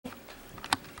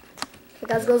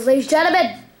Guys, goes, ladies and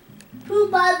gentlemen. Who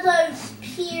mothers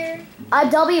Pier? I'm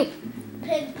W.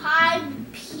 And I'm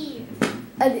Pier.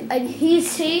 And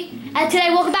he's T. And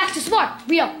today, welcome back to Smart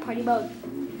Real Party Mode.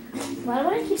 Why do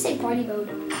I keep saying party mode?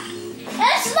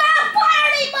 It's not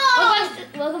party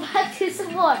mode! Welcome back to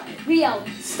some more Real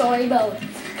Story Mode.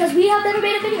 Because we have never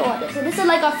made a video on this. So this is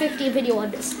like our 50th video on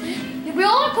this. We're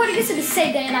all recording this in the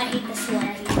same day, and I hate this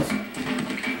one.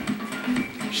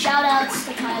 Shout outs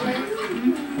to Tyler.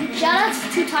 Shout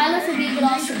outs to Tyler for being an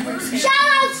awesome person. Shout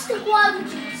outs to Guava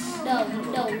Juice. No,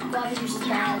 Guava Juice is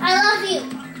bad. I love you.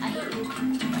 I hate you.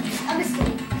 I'm just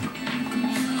kidding.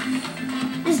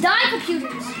 There's die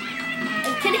computers.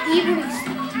 And can it even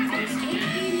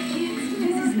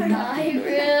Bye,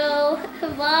 real.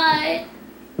 Bye.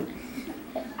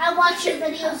 I watch your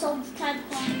videos all the time,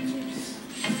 Guava Juice.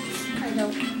 I know.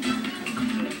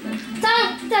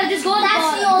 Tyler, just go on the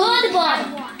bottom. Go on the bottom.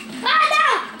 Ah, no!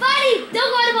 Buddy! Don't go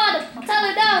on the bottom!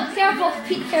 Tyler, no! Careful.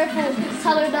 Be careful.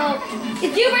 Tyler, no.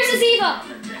 It's you versus Eva!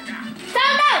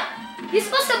 Tyler, no! You're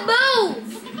supposed to move!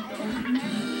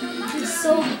 You're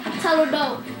so... Tyler,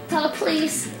 no. Tyler,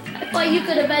 please. I thought you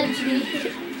could avenge me.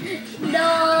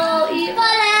 No, Eva!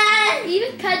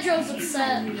 Even Pedro's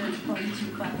upset.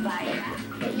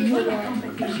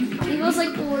 Eva's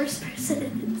like the worst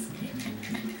person.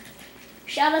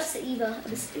 Shout outs to Eva.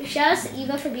 Shout outs to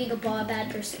Eva for being a bad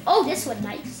person. Oh, this one,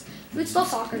 nice. Food stall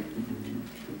soccer.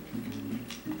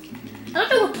 I don't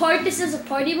know what part this is of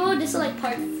party mode. This is like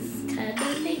part 10,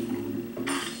 I think.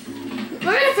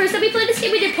 Remember the first time we played this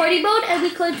game, we did party mode and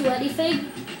we couldn't do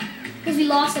anything because we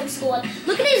lost every single one.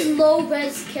 Look at these low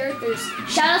res characters.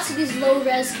 Shout outs to these low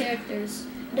res characters.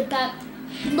 The back,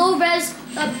 low res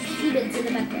humans in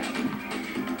the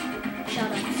background.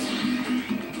 Shout outs.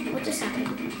 What just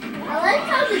happened? I like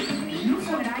how the greens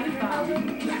are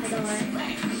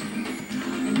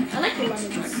I like the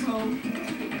lemons.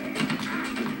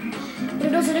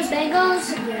 Potatoes and mangoes?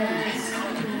 Yes.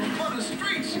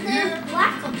 and then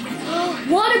black ones. Oh,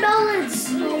 watermelons!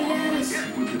 Oh, yes.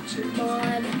 Come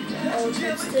on. Oh,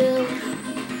 that's still.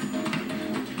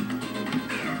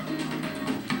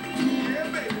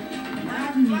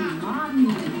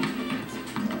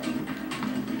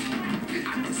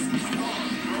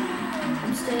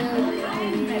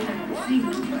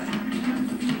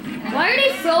 Why are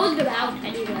they throwing them out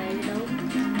anyway, you know?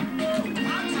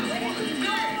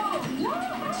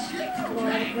 Come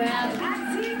on, grab.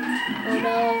 Oh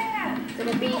no.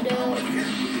 Gonna be no.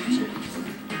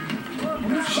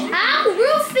 Ow,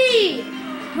 Roofie!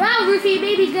 Wow, Roofie,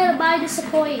 maybe gonna minus a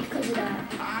point because of that.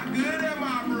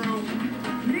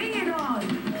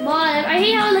 Come on, I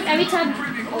hate how like every time.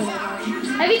 Oh my gosh.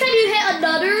 Every time you hit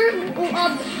another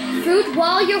fruit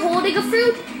while you're holding a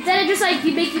fruit, then it just like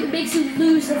makes you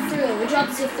lose the fruit. It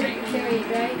drops the fruit you're carrying,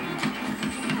 right?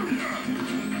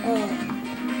 Oh.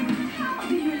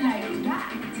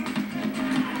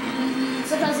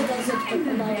 Sometimes it doesn't, but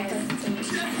a lot of times it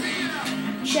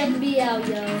does. Check me out,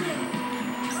 yo.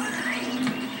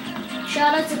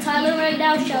 Shout out to Tyler right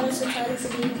now. Shout out to Tyler for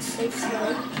being so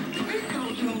slow.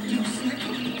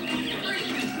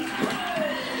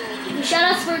 Shout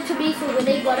outs to me for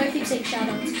winning, but I keep saying shout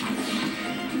outs.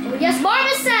 Oh yes,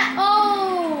 Marmoset!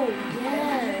 Oh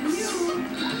yes.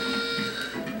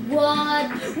 What?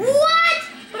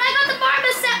 But I got the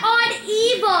Marmoset on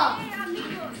Eva!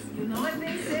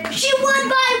 She won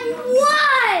by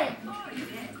what?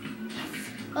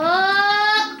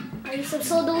 Are you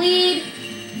still the lead?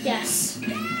 Yes.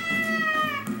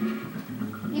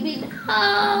 You mean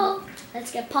oh?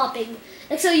 Let's get popping.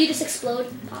 Like so you just explode.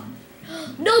 Pop.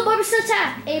 No, Marmoset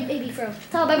attack! A baby throw.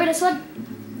 Tom, remember this one?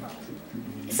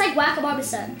 It's like whack a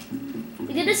Marmoset.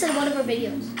 We did this in one of our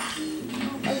videos.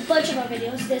 A bunch of our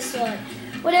videos. This one.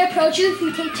 When they approach you, if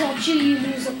you take touch you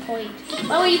lose a point.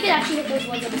 By the way, you can actually hit those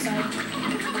ones on the side.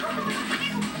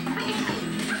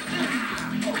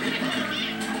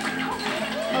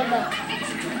 Oh no.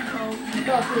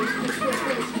 No, please.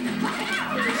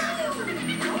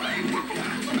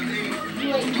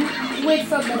 Wait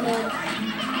from the middle.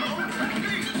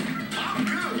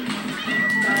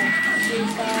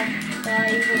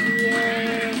 Guys over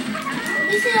here.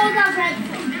 This is all that red.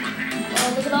 Oh,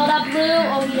 look at all that blue.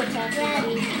 Oh, he attacked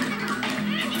me.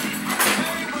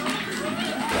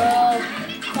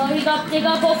 Oh, they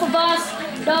got both of us.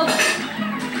 No.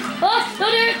 Oh, no,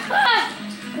 there. Ah!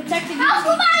 Protecting you. How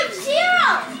come I'm zero?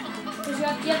 Because you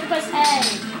have to press A.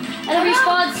 And it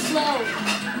respawns slow.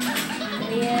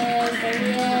 There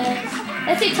he is.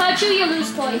 If they touch you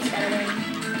lose points, by the way.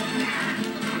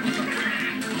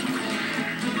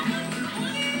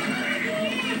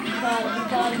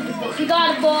 You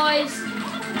got it, boys.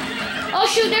 Oh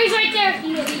shoot, there he's right there.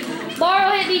 He hit me.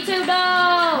 Borrow hit me too,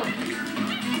 no!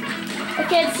 I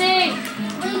can't sing!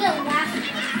 We get last.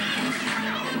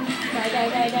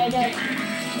 Die.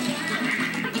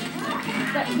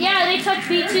 Yeah, they touched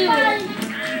me too.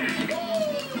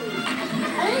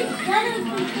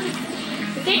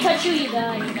 If they touch you, you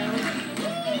die, you know.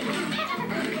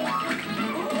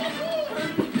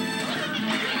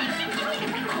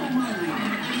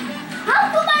 How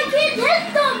come I can't hit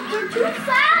them? They're too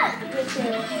fast.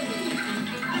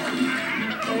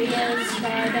 There he is.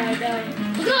 Die.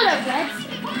 Look at all that reds.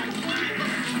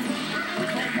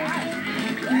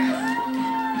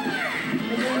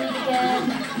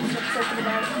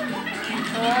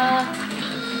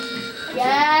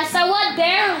 Yes, I won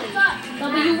barely.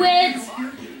 W wins.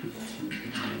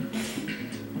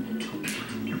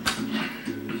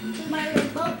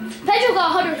 Pedro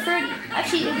got 130.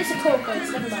 Actually, this is a total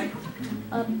points. Never mind.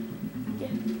 Yeah.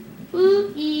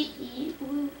 Ooh,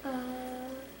 ooh,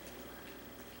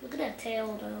 Look at that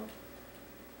tail, though.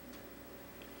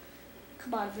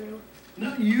 Come on, Drew.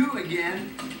 Not you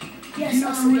again. Yes, you know,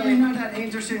 us I'm really again. not that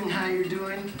interested in how you're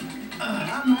doing.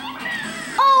 I'm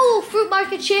Oh, Fruit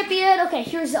Market Champion. Okay,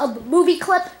 here's a movie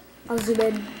clip. I'll zoom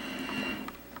in.